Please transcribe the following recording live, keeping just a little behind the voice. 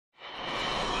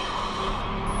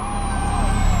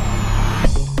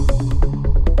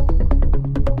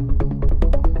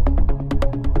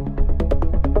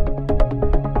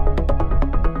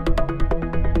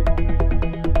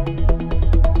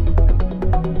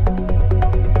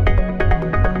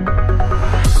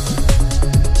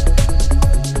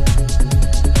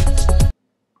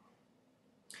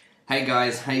Hey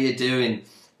guys, how you doing?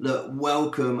 Look,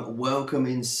 welcome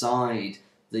inside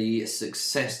the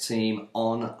Success Team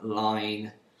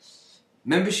online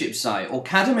membership site, or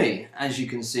academy, as you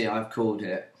can see I've called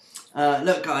it.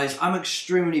 Look guys, I'm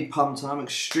extremely pumped and I'm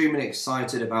extremely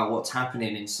excited about what's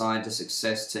happening inside the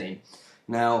Success Team.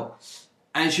 Now,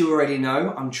 as you already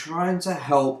know, I'm trying to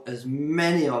help as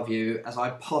many of you as I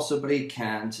possibly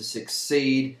can to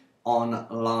succeed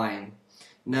online.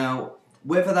 Now,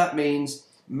 whether that means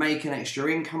make an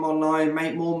extra income online,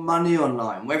 make more money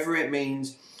online, whether it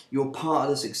means you're part of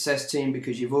the Success Team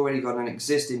because you've already got an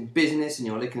existing business and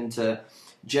you're looking to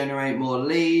generate more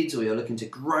leads, or you're looking to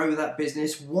grow that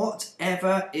business,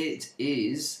 whatever it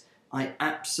is, I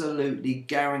absolutely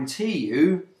guarantee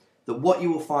you that what you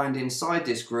will find inside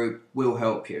this group will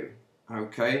help you.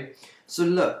 Okay, so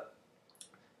look,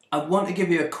 I want to give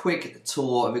you a quick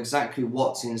tour of exactly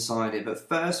what's inside it, but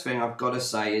first thing I've got to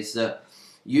say is that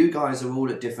you guys are all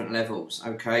at different levels,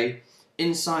 okay?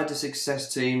 Inside the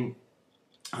Success Team,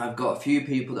 I've got a few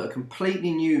people that are completely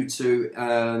new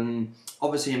to,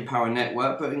 obviously Empower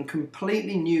Network, but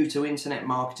completely new to internet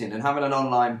marketing and having an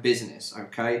online business,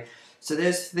 okay? So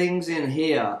there's things in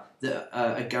here that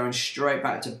are going straight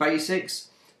back to basics.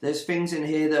 There's things in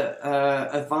here that are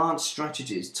advanced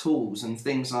strategies, tools, and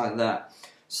things like that.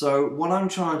 So what I'm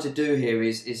trying to do here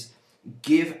is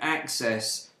give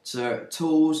access to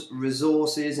tools,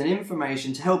 resources and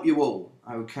information to help you all,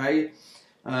 okay?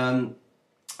 Now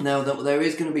there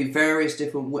is going to be various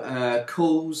different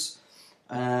calls,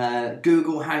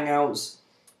 Google Hangouts,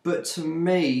 but to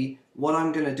me what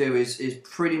I'm going to do is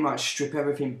pretty much strip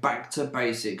everything back to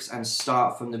basics and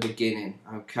start from the beginning,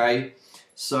 okay?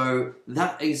 So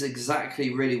that is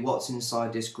exactly really what's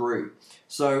inside this group.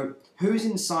 So who's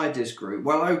inside this group?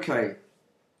 Well, okay,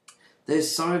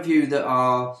 there's some of you that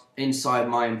are inside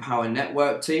my Empower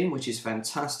Network team, which is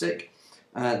fantastic.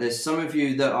 There's some of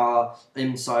you that are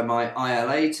inside my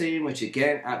ILA team, which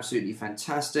again, absolutely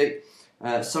fantastic.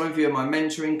 Some of you are my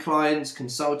mentoring clients,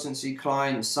 consultancy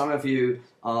clients. Some of you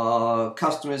are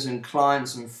customers and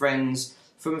clients and friends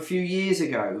from a few years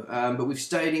ago, but we've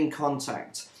stayed in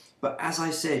contact. But as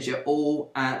I said, you're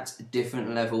all at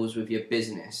different levels with your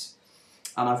business.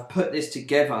 And I've put this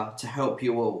together to help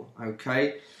you all,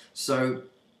 okay? So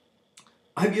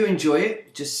I hope you enjoy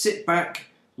it. Just sit back,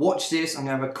 watch this. I'm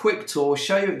going to have a quick tour,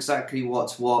 show you exactly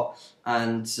what's what,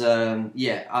 and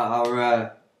yeah,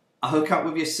 I'll hook up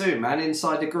with you soon, man,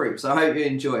 inside the group. So I hope you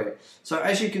enjoy it. So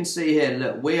as you can see here,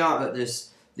 look, we are at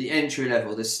the entry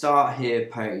level, the Start Here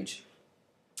page.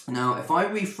 Now, if I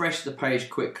refresh the page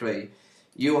quickly,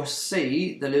 you'll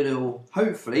see the little,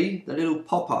 hopefully, the little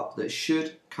pop-up that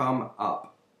should come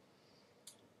up.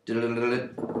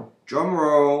 Drum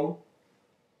roll.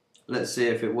 Let's see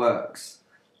if it works.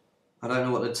 I don't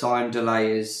know what the time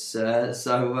delay is,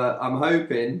 so I'm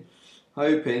hoping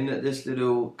that this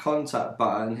little contact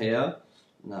button here,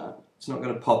 no, it's not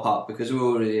going to pop up because we're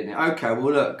already in it. Okay,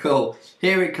 well look, cool.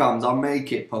 Here it comes. I'll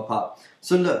make it pop up.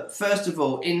 So look, first of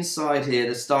all, inside here,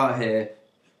 the Start Here,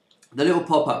 the little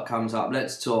pop-up comes up.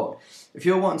 Let's talk. If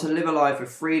you're wanting to live a life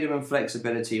of freedom and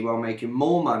flexibility while making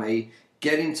more money,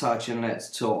 get in touch and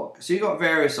let's talk. So you've got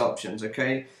various options,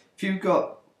 okay? If you've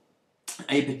got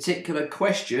a particular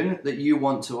question that you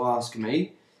want to ask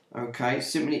me, okay,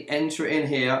 simply enter it in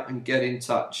here and get in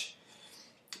touch.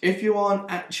 If you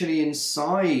aren't actually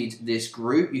inside this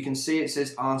group, you can see it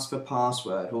says ask for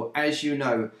password. Well, as you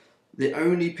know, the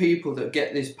only people that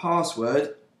get this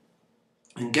password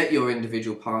and get your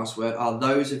individual password are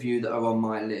those of you that are on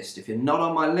my list. If you're not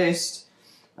on my list,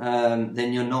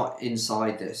 then you're not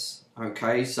inside this.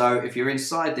 Okay, so if you're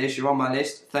inside this, you're on my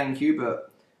list, thank you, but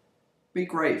be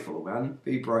grateful, man.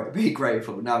 Be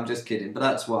grateful. No, I'm just kidding, but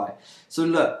that's why. So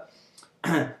look,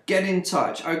 get in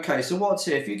touch. Okay, so what's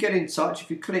here? If you get in touch,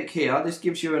 if you click here, this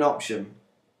gives you an option.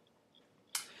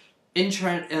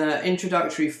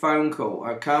 Introductory phone call.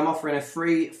 Okay, I'm offering a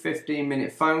free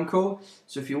 15-minute phone call.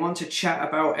 So if you want to chat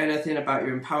about anything, about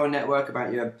your Empower Network,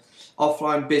 about your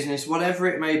offline business, whatever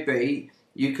it may be,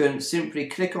 you can simply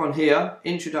click on here,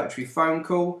 introductory phone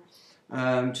call.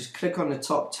 Just click on the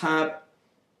top tab.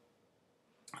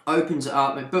 Opens it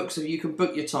up. It books. You can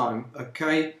book your time.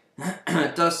 Okay.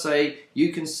 It does say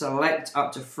you can select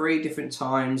up to 3 different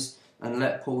times and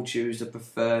let Paul choose the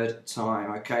preferred time.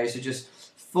 Okay. So just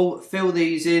fill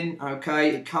these in. Okay.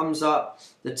 It comes up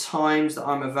the times that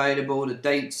I'm available, the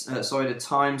dates. The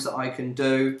times that I can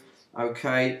do.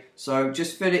 Okay, so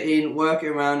just fill it in, work it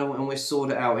around, and we'll sort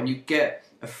it out, and you get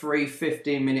a free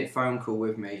 15-minute phone call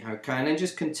with me. Okay, and then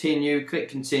just continue, click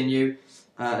continue,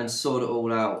 and sort it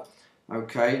all out.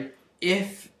 Okay,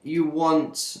 if you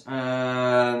want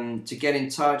to get in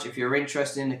touch, if you're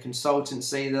interested in the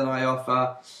consultancy that I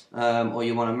offer, or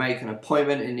you want to make an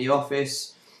appointment in the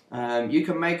office, you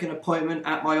can make an appointment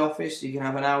at my office. You can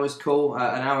have an hour's call,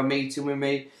 an hour meeting with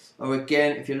me. Or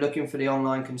again, if you're looking for the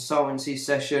online consultancy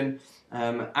session,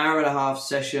 hour and a half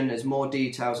session, there's more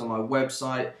details on my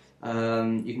website.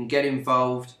 You can get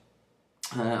involved.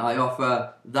 I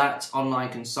offer that online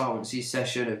consultancy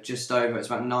session of just over, it's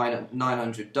about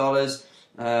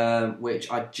 $900, which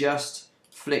I just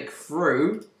flick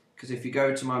through, because if you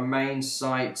go to my main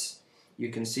site, you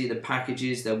can see the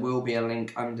packages. There will be a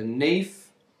link underneath.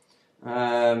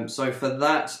 So for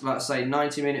that, let's say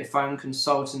 90-minute phone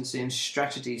consultancy and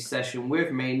strategy session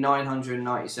with me,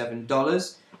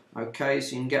 $997. Okay,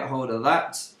 so you can get hold of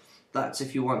that. That's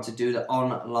if you want to do the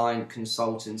online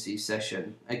consultancy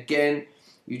session. Again,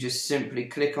 you just simply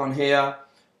click on here,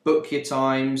 book your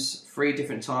times, 3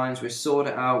 different times. We sort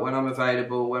it out when I'm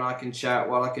available, when I can chat,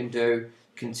 what I can do,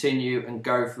 continue and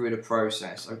go through the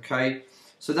process. Okay,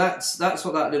 so that's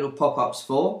what that little pop-up's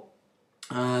for.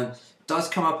 Does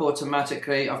come up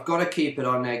automatically. I've got to keep it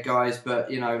on there, guys,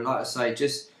 but you know, like I say,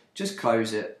 just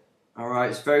close it.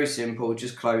 Alright, it's very simple.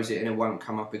 Just close it and it won't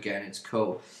come up again. It's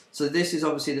cool. So this is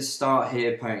obviously the start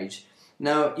here page.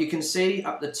 Now you can see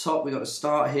up the top we've got the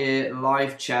start here,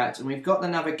 live chat, and we've got the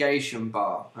navigation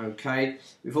bar. Okay,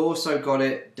 we've also got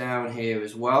it down here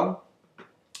as well.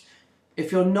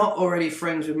 If you're not already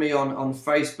friends with me on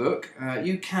Facebook,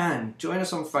 you can join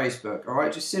us on Facebook.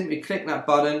 Alright, just simply click that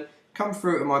button, come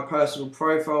through to my personal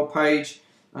profile page,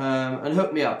 and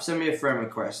hook me up. Send me a friend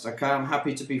request. Okay, I'm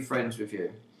happy to be friends with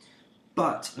you.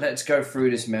 But let's go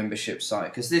through this membership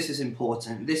site, because this is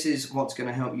important. This is what's going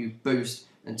to help you boost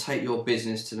and take your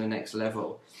business to the next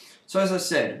level. So as I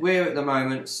said, we're at the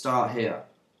moment start here.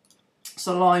 It's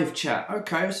a live chat.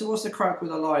 Okay, so what's the crack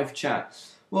with a live chat?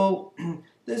 Well,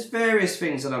 there's various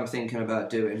things that I'm thinking about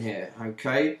doing here.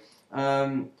 Okay,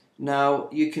 now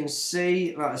you can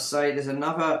see, like I say, there's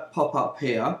another pop-up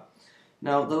here.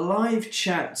 Now the live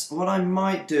chat, what I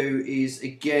might do is,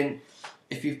 again,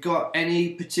 if you've got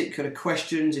any particular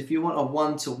questions, if you want a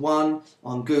one-to-one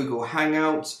on Google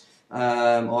Hangouts,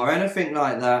 or anything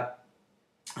like that,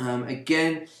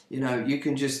 again, you know, you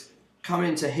can just come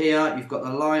into here. You've got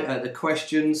the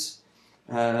questions.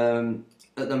 At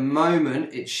the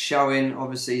moment, it's showing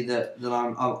obviously that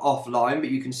I'm offline,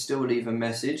 but you can still leave a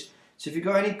message. So if you've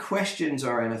got any questions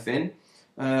or anything,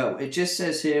 it just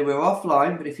says here we're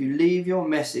offline, but if you leave your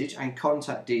message and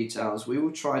contact details, we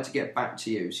will try to get back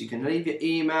to you. So you can leave your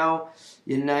email,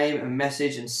 your name and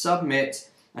message and submit,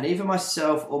 and either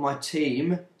myself or my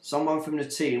team, someone from the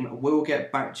team, will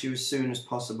get back to you as soon as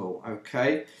possible.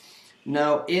 Okay,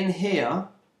 now in here,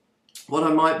 what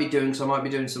I might be doing, so I might be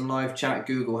doing some live chat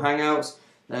Google Hangouts.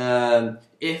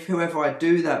 If whoever I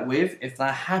do that with, if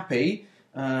they're happy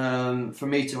for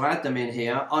me to add them in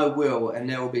here, I will, and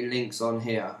there will be links on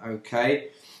here. Okay,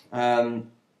 but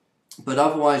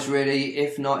otherwise, really,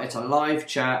 if not, it's a live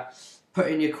chat. Put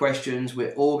in your questions.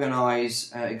 We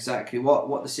organise exactly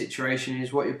what the situation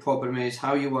is, what your problem is,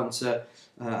 how you want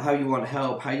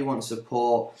help, how you want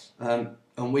support, and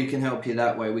we can help you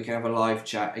that way. We can have a live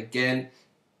chat. Again,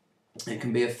 it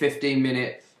can be a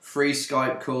 15-minute free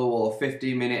Skype call or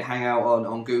 15-minute hangout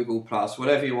on Google Plus,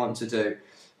 whatever you want to do.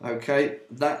 Okay,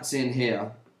 that's in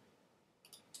here.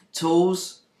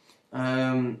 Tools.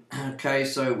 Okay,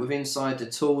 so we're inside the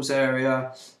tools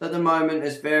area. At the moment,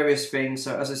 there's various things.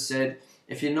 So as I said,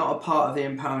 if you're not a part of the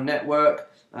Empower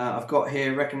Network, I've got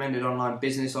here recommended online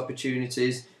business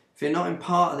opportunities. If you're not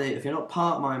part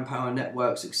of my Empower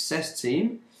Network success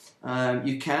team,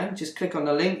 you can just click on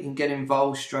the link and get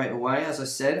involved straight away. As I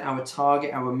said, our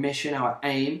target, our mission, our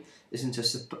aim is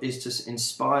to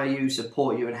inspire you,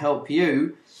 support you, and help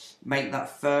you make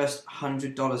that first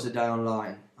 $100 a day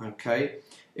online. Okay.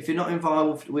 If you're not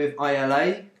involved with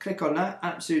ILA, click on that.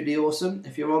 Absolutely awesome.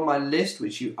 If you're on my list,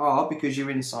 which you are because you're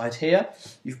inside here,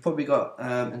 you've probably got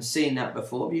and seen that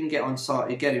before. But you can get on site,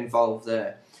 you get involved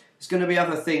there. There's going to be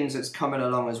other things that's coming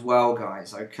along as well,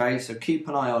 guys. Okay, so keep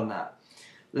an eye on that.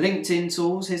 LinkedIn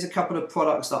tools. Here's a couple of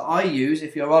products that I use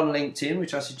if you're on LinkedIn,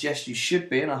 which I suggest you should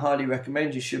be, and I highly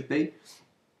recommend you should be.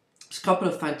 There's a couple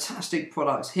of fantastic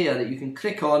products here that you can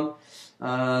click on.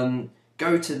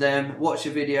 Go to them, watch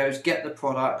the videos, get the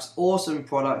products, awesome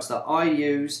products that I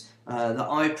use, that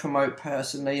I promote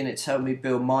personally, and it's helped me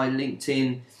build my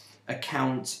LinkedIn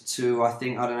account to, I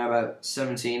think, I don't know, about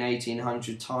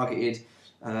 1,800 targeted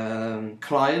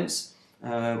clients,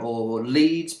 or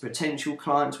leads, potential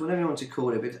clients, whatever you want to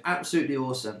call it, but it's absolutely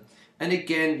awesome. And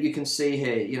again, you can see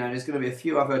here, you know, there's going to be a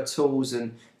few other tools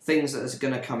and things that are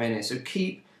going to come in here, so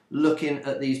keep looking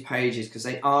at these pages, because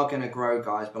they are going to grow,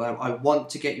 guys, but I want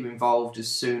to get you involved as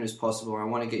soon as possible. I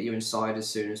want to get you inside as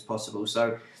soon as possible.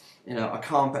 So, you know, I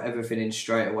can't put everything in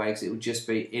straight away because it would just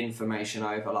be information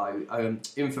overload.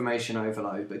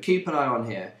 But keep an eye on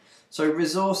here. So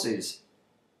resources.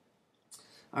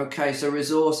 Okay, so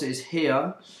resources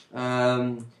here.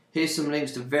 Here's some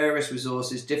links to various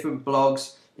resources, different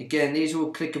blogs. Again, these are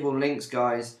all clickable links,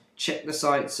 guys. Check the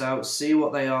sites out, see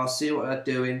what they are, see what they're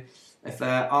doing. If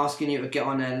they're asking you to get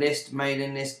on their list,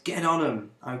 mailing list, get on them,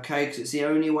 okay? Because it's the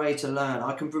only way to learn.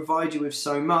 I can provide you with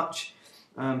so much,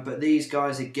 but these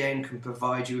guys, again, can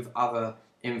provide you with other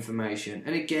information.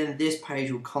 And again, this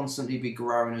page will constantly be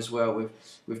growing as well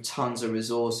with tons of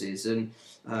resources. And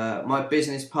my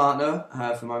business partner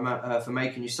for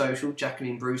Making You Social,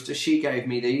 Jacqueline Brewster, she gave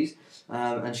me these,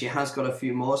 and she has got a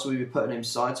few more, so we'll be putting them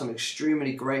inside. So I'm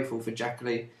extremely grateful for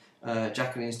Jacqueline's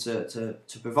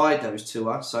to provide those to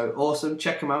us. So awesome,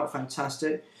 check them out,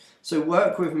 fantastic. So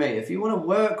work with me. If you want to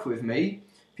work with me,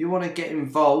 if you want to get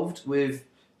involved with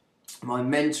my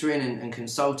mentoring and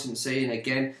consultancy, and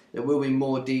again, there will be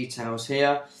more details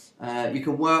here. You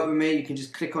can work with me, you can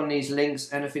just click on these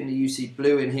links. Anything that you see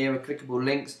blue in here are clickable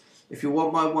links. If you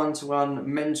want my one-to-one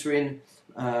mentoring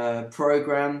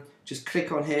program, just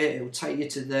click on here, it will take you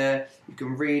to there. You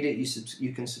can read it,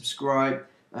 you can subscribe.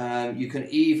 You can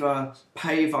either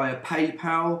pay via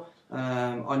PayPal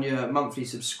on your monthly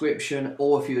subscription,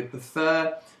 or if you would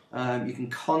prefer, you can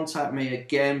contact me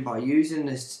again by using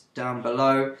this down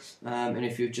below, and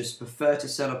if you just prefer to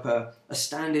set up a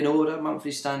standing order,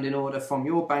 monthly standing order from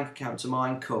your bank account to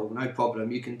mine, cool, no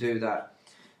problem, you can do that.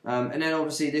 And then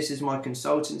obviously this is my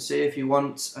consultancy. If you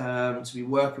want to be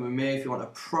working with me, if you want a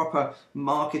proper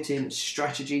marketing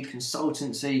strategy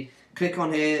consultancy, click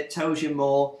on here, it tells you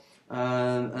more.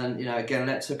 And you know, again,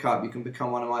 let's hook up. You can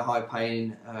become one of my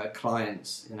high-paying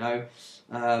clients. You know,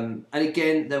 and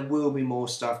again, there will be more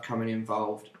stuff coming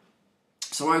involved.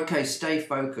 So, okay, stay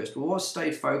focused. Well, what's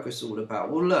stay focused all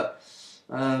about? Well, look,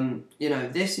 you know,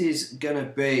 this is going to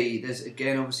be. There's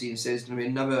again, obviously, it says going to be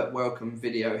another welcome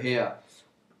video here.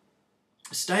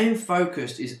 Staying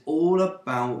focused is all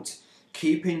about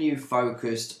keeping you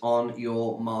focused on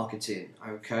your marketing.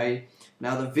 Okay.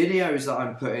 Now, the videos that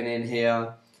I'm putting in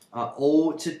here are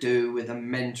all to do with the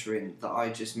mentoring that I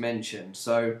just mentioned.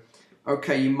 So,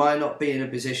 okay, you might not be in a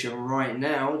position right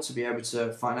now to be able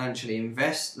to financially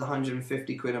invest the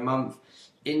 150 quid a month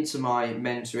into my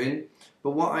mentoring,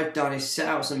 but what I've done is set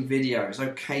out some videos.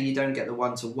 Okay, you don't get the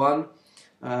one-to-one,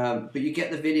 but you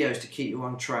get the videos to keep you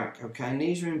on track. Okay, and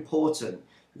these are important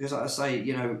because, like I say,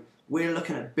 you know, we're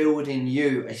looking at building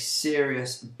you a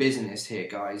serious business here,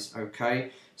 guys.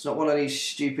 Okay. It's not one of these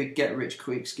stupid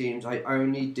get-rich-quick schemes. I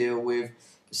only deal with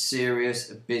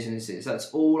serious businesses. That's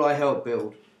all I help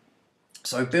build.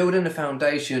 So building the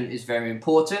foundation is very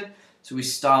important. So we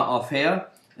start off here.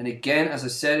 And again, as I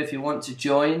said, if you want to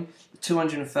join,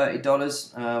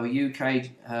 $230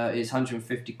 UK is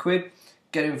 150 quid.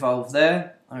 Get involved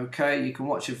there. Okay, you can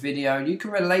watch a video. You can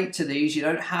relate to these. You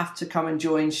don't have to come and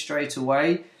join straight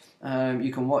away.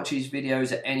 You can watch these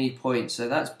videos at any point. So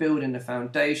that's building the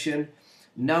foundation.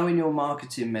 Knowing your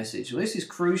marketing message. Well, this is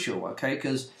crucial, okay,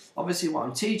 because obviously what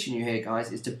I'm teaching you here, guys,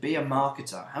 is to be a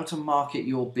marketer, how to market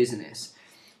your business.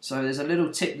 So there's a little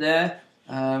tip there,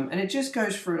 and it just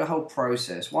goes through the whole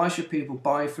process. Why should people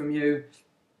buy from you?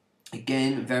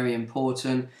 Again, very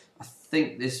important. I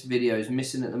think this video is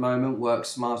missing at the moment. Work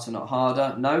smarter, not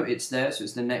harder. No, it's there, so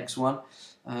it's the next one.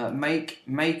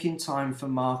 Making time for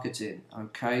marketing,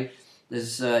 okay.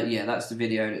 There's yeah, that's the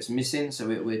video that's missing, so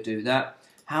we'll do that.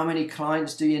 How many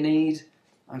clients do you need?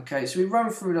 Okay, so we run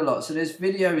through it a lot. So there's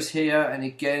videos here, and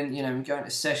again, you know, we go into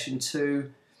session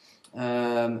 2,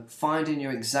 finding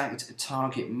your exact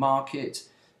target market.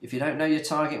 If you don't know your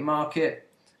target market,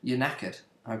 you're knackered.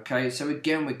 Okay, so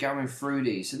again, we're going through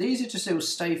these. So these are just little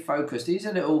stay focused. These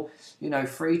are little, you know,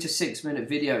 3 to 6 minute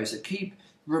videos that keep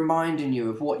reminding you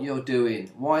of what you're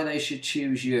doing, why they should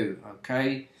choose you.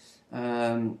 Okay,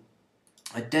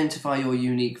 identify your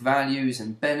unique values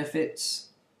and benefits.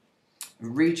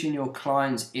 Reaching your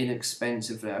clients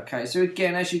inexpensively. Okay, so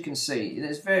again, as you can see,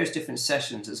 there's various different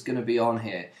sessions that's going to be on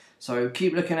here. So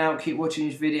keep looking out, keep watching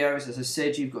these videos. As I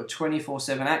said, you've got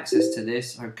 24/7 access to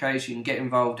this. Okay, so you can get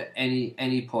involved at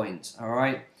any point. All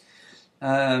right.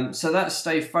 So that's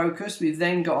stay focused. We've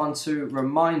then got on to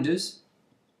reminders.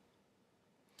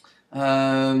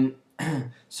 So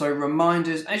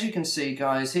reminders, as you can see,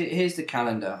 guys, here's the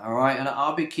calendar. All right, and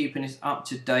I'll be keeping this up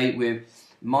to date with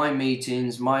my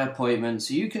meetings, my appointments,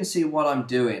 so you can see what I'm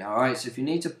doing. All right, so if you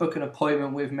need to book an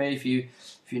appointment with me, if you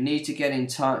need to get in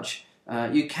touch,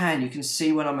 you can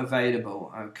see when I'm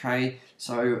available, okay?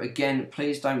 So again,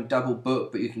 please don't double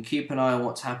book, but you can keep an eye on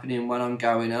what's happening when I'm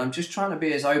going. And I'm just trying to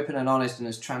be as open and honest and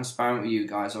as transparent with you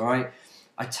guys, all right?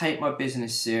 I take my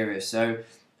business serious. So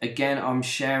again, I'm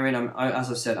sharing,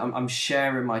 as I said, I'm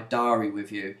sharing my diary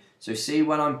with you. So see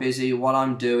when I'm busy, what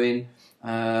I'm doing,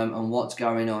 and what's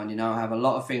going on. You know, I have a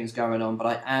lot of things going on, but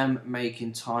I am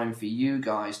making time for you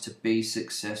guys to be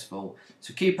successful.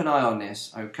 So keep an eye on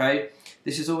this, okay?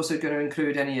 This is also going to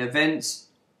include any events.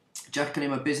 Jacqueline,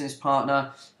 my business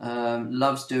partner,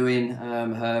 loves doing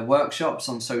her workshops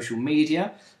on social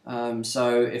media.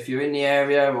 So if you're in the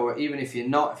area, or even if you're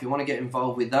not, if you want to get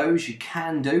involved with those, you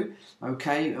can do,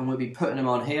 okay? And we'll be putting them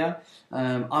on here.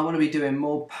 I want to be doing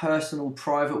more personal,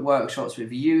 private workshops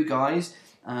with you guys,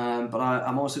 but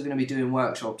I'm also going to be doing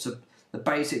workshops of the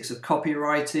basics of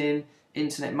copywriting,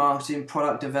 internet marketing,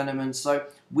 product development. So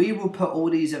we will put all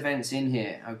these events in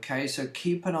here, okay? So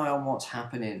keep an eye on what's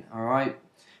happening, all right?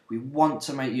 We want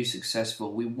to make you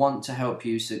successful. We want to help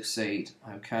you succeed,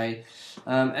 okay?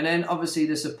 And then obviously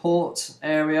the support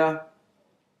area.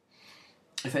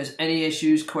 If there's any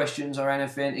issues, questions or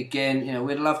anything, again, you know,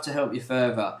 we'd love to help you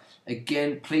further.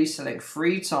 Again, please select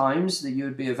 3 times that you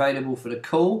would be available for the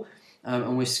call.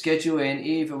 And we're scheduling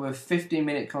either a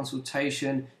 15-minute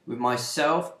consultation with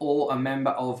myself or a member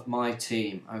of my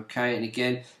team, okay? And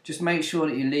again, just make sure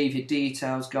that you leave your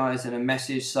details, guys, and a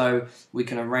message so we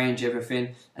can arrange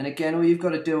everything. And again, all you've got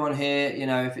to do on here, you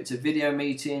know, if it's a video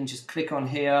meeting, just click on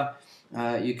here.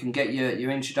 You can get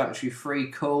your introductory free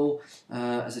call.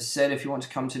 As I said, if you want to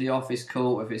come to the office,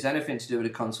 call. If it's anything to do with a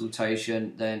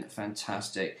consultation, then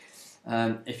fantastic.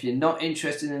 If you're not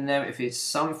interested in them, if it's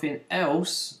something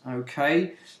else,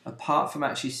 okay, apart from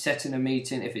actually setting a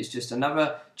meeting, if it's just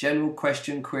another general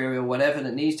question, query or whatever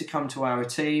that needs to come to our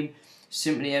team,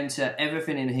 simply enter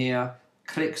everything in here,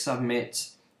 click submit,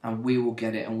 and we will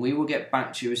get it, and we will get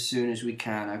back to you as soon as we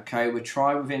can, okay? We'll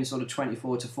try within sort of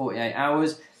 24 to 48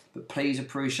 hours, but please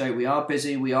appreciate we are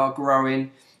busy, we are growing,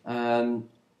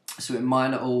 so it might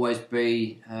not always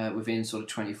be within sort of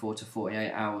 24 to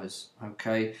 48 hours,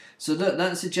 okay? So look,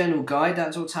 that's a general guide,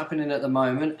 that's what's happening at the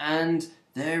moment, and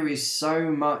there is so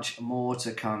much more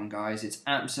to come, guys. It's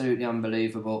absolutely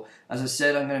unbelievable. As I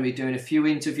said, I'm going to be doing a few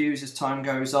interviews as time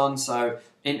goes on, so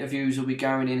interviews will be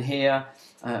going in here,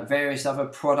 various other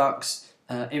products,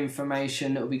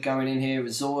 information that will be going in here,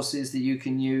 resources that you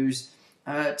can use,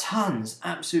 tons,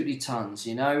 absolutely tons,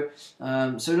 you know?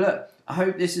 So look, I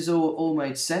hope this has all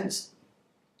made sense.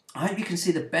 I hope you can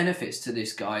see the benefits to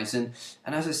this, guys. And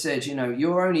as I said, you know,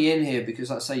 you're only in here because,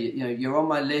 like I say, you know, you're on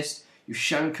my list. You've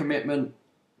shown commitment,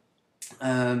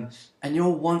 and you're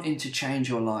wanting to change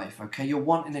your life. Okay, you're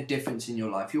wanting a difference in your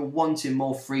life. You're wanting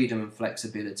more freedom and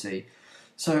flexibility.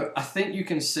 So I think you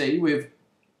can see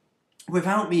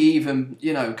without me even,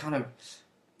 you know, kind of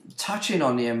touching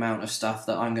on the amount of stuff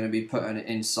that I'm going to be putting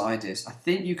inside this. I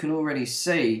think you can already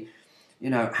see, you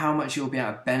know, how much you'll be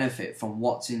able to benefit from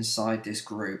what's inside this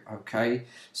group, okay?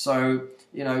 So,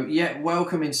 you know, yeah,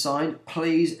 welcome inside.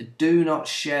 Please do not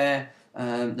share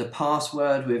the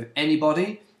password with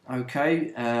anybody,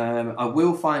 okay? I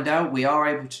will find out. We are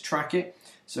able to track it.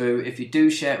 So if you do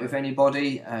share it with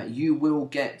anybody, you will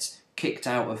get kicked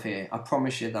out of here. I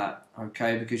promise you that,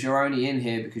 okay? Because you're only in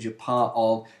here because you're part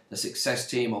of the success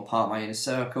team or part of my inner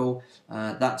circle.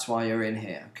 That's why you're in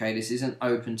here, okay? This isn't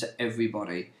open to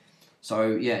everybody.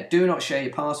 So yeah, do not share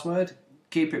your password,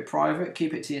 keep it private,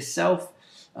 keep it to yourself.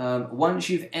 Once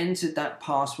you've entered that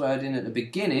password in at the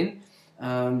beginning,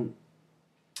 I'm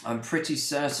pretty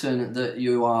certain that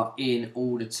you are in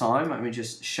all the time. Let me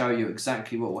just show you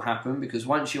exactly what will happen, because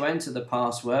once you enter the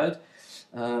password,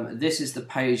 this is the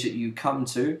page that you come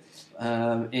to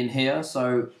in here.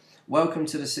 So welcome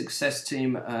to the Success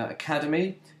Team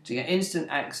Academy. To get instant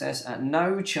access at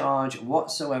no charge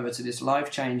whatsoever to this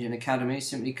life-changing academy,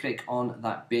 simply click on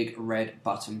that big red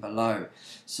button below.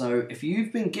 So if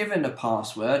you've been given a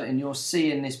password and you're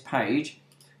seeing this page,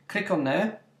 click on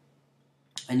there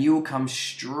and you will come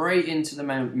straight into the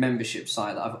membership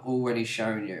site that I've already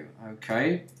shown you,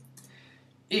 okay?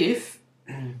 If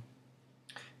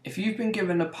you've been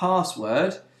given a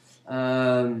password,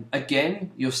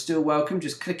 again, you're still welcome.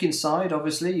 Just click inside,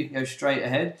 obviously, you can go straight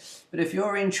ahead. But if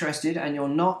you're interested and you're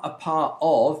not a part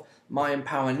of my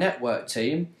Empower Network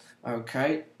team,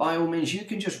 okay, by all means, you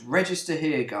can just register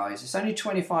here, guys. It's only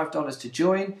 $25 to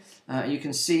join. You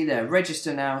can see there,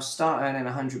 register now, start earning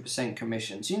 100%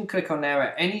 commission. So you can click on there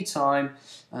at any time,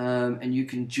 and you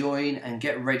can join and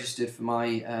get registered for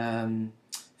my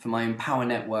Empower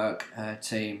Network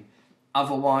team.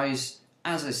 Otherwise,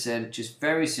 as I said, just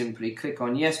very simply click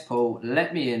on yes, Paul,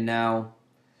 let me in now,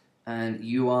 and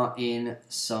you are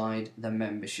inside the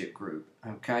membership group,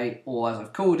 okay? Or as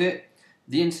I've called it,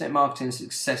 the Internet Marketing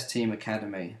Success Team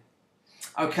Academy.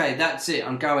 Okay, that's it.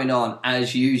 I'm going on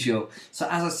as usual. So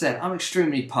as I said, I'm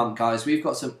extremely pumped, guys. We've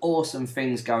got some awesome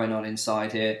things going on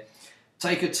inside here.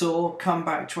 Take a tour, come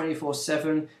back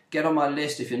 24/7, get on my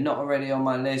list if you're not already on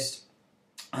my list,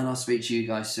 and I'll speak to you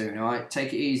guys soon, all right?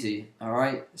 Take it easy, all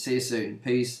right? See you soon.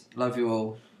 Peace. Love you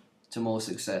all. To more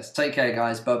success. Take care,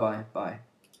 guys. Bye-bye. Bye.